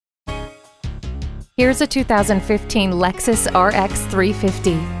Here's a 2015 Lexus RX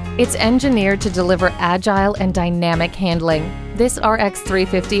 350. It's engineered to deliver agile and dynamic handling. This RX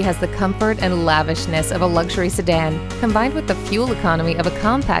 350 has the comfort and lavishness of a luxury sedan, combined with the fuel economy of a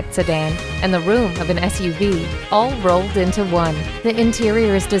compact sedan and the room of an SUV, all rolled into one. The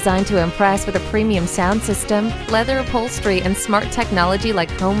interior is designed to impress with a premium sound system, leather upholstery, and smart technology like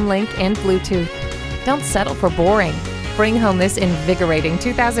HomeLink and Bluetooth. Don't settle for boring. Bring home this invigorating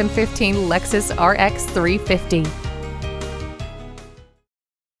 2015 Lexus RX 350.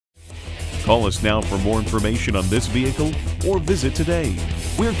 Call us now for more information on this vehicle or visit today.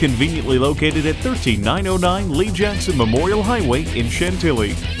 We're conveniently located at 13909 Lee Jackson Memorial Highway in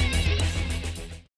Chantilly.